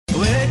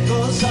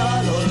lejos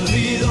al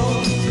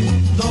olvido,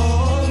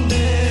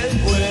 donde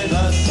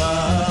puedas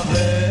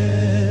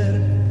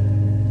saber.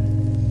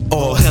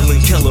 All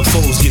Helen Keller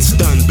foes get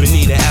stunned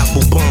beneath an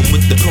apple bum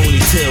with the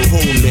ponytail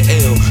holding the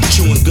L.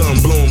 Chewing gum,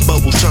 blowing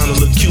bubbles, trying to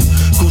look cute.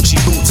 Gucci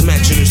boots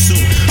matching her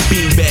suit.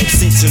 Beanbag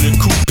seats in the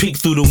coupe, peek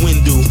through the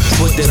window.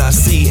 What did I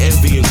see?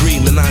 Envy and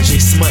greed.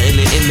 Menage smutting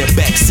it in the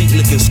back seat,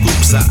 licking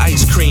scoops of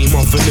ice cream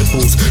off her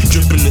nipples,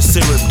 dripping the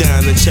syrup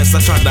down the chest.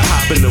 I tried to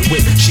hop in the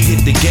whip. She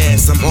hit the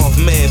gas. I'm off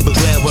mad, but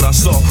glad what I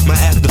saw. My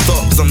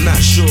afterthought, 'cause I'm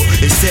not sure.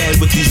 It's sad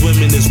what these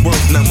women is worth.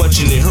 Not much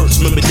and it hurts.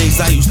 Remember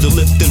days I used to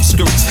lift them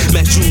skirts.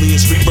 Matt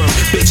Julian's rebirth.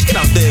 Bitch, get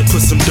out there and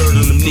put some dirt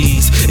on them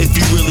knees. If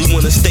you really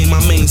wanna stay my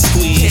main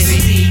squeeze.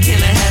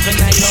 Can I have a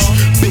night off?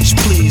 Bitch,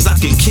 please, I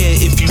can care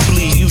if you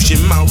bleed. Use your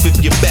mouth if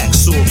your back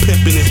sore.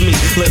 Pimpin' is me.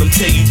 Let them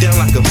tear you down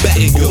like a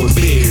backboard.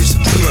 Beers,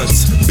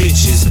 blunts,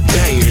 bitches,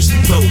 bangers,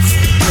 both.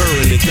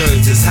 Her and the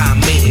guns is high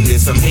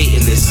maintenance. I'm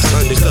hating this.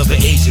 Undercover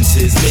agents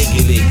is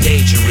making it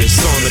dangerous.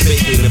 On the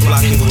bacon, the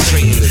block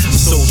infiltrating us.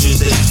 Soldiers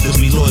that used to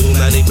be loyal,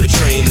 now they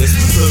betraying us.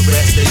 Hood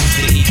rats that used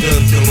to eat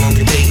guns, no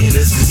longer dating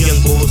us.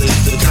 Young boys that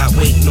used to cop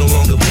weight, no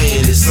longer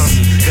paying us.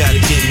 Something gotta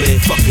get, man,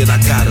 fuck it, I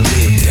gotta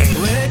live.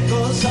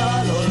 Lejos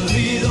al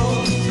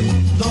olvido,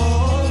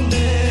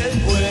 donde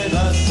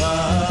puedas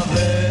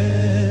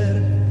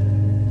saber.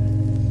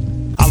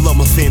 I love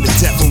my fam to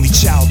death, only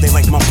child, they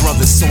like my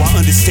brothers. So I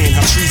understand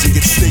how treason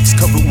gets snakes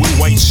covered with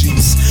white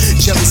sheets.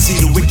 Jealousy,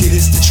 the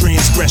wickedest, the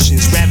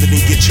transgressions. Rather than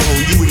get your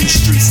own, you in the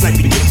street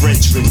sniping your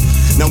brethren.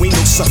 Now ain't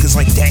no suckers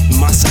like that in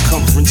my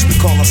circumference. We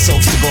call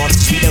ourselves the gods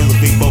 'cause we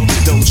elevate above the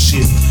dumb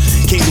shit.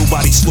 Can't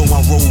nobody slow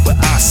my roll but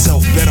I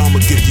self. Bet I'ma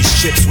get these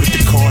chips with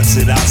the cards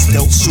that I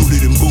dealt.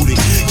 Suited and booted,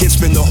 can't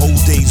spend the whole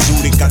day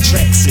zooted. Got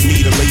tracks that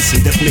need a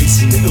lacing,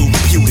 defamation and ill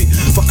reputed.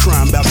 Fuck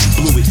crime bout you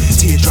blew it,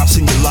 teardrops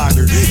in your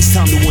lager. It's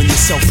time to win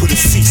yourself, put a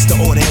cease to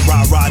all that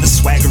rah-rah. The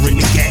swagger in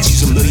the gas,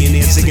 she's a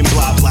millionaire singing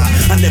blah blah.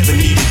 I never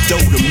needed dough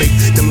to make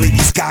them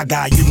ladies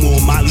gaga. You more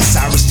Miley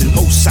Cyrus than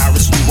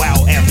Osiris. We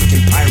wild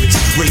African pirates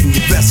raiding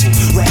your vessel,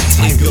 rap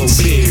I go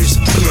tyrants. beers,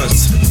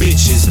 blunts,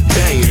 bitches,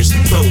 bangers,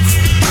 both.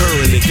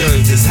 Her and the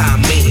guns is high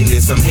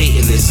maintenance. I'm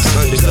hating this.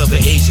 Undercover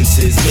agents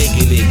is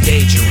making it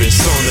dangerous.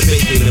 On the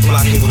bacon, the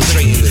block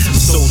infiltrating us.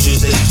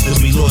 Soldiers that used to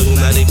be loyal,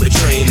 now they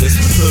betraying us.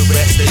 Hood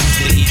rats that used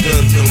to eat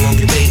guns, no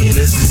longer dating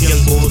us.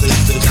 Young boys that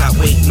used to cop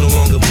weight, no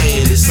longer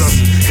paying us.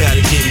 Something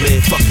gotta get,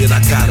 man, fuck it, I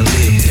gotta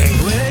live.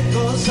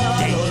 Lejos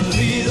al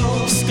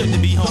olvido, It's good to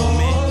be home,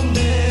 man.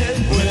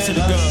 donde To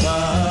the girl. puedas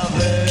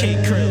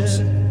saber. Krills.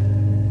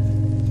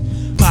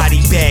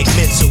 Body bag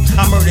mental,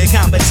 I murder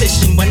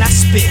competition. When I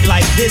spit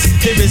like this,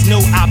 there is no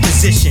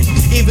opposition.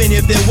 Even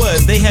if there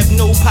was, they have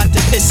no pot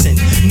to piss in.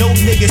 No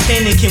nigga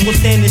standing can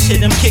withstand the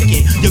shit I'm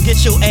kicking. You'll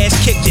get your ass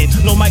kicked in.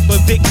 No Mike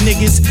but Vic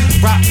niggas.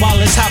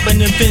 Rottweilers hopping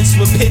the fence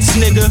with pits,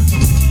 nigga.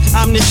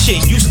 I'm the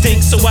shit, you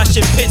stink, so I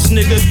should pitch,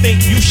 nigga.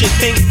 Think you should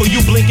think, for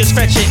you blink and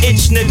scratch an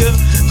itch, nigga.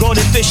 God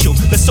official,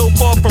 but so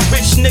far from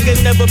rich, nigga.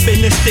 Never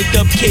been a stick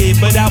up kid,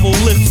 but I will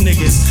lift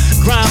niggas.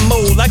 Grind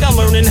mode, like I'm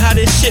learning how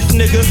to shift,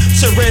 nigga.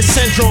 Tourette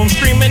syndrome,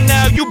 screaming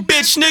now, you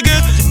bitch,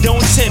 nigga. Don't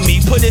tempt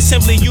me, put it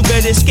simply, you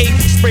better escape.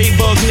 Spray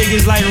bug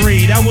niggas like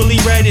Raid, I will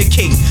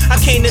eradicate. I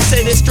came to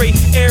set it straight,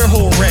 air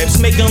hole raps,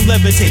 make them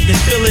levitate, then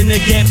fill in the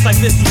gaps like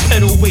this is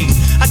pedal weight.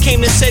 I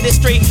came to set it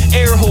straight,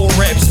 air hole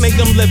raps, make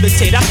them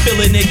levitate. I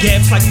fill in the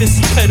gaps like this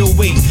is pedal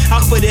weight.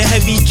 Out for the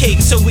heavy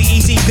cake, so we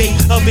easy bait.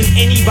 Oven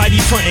anybody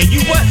frontin'.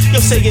 You what? You'll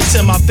say it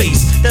to my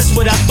face. That's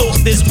what I thought.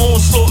 This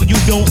onslaught you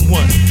don't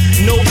want.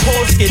 No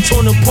pause, get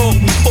torn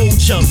apart with fold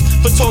chumps.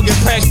 For target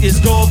practice,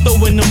 God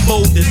throwing them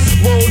boulders.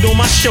 World on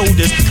my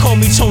shoulders, call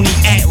me Tony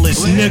Atlas,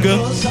 nigga.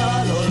 Lejos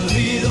al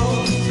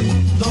olvido,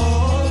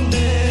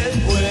 donde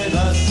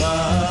puedas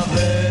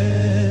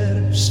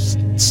saber.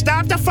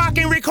 Stop the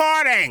fucking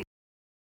recording!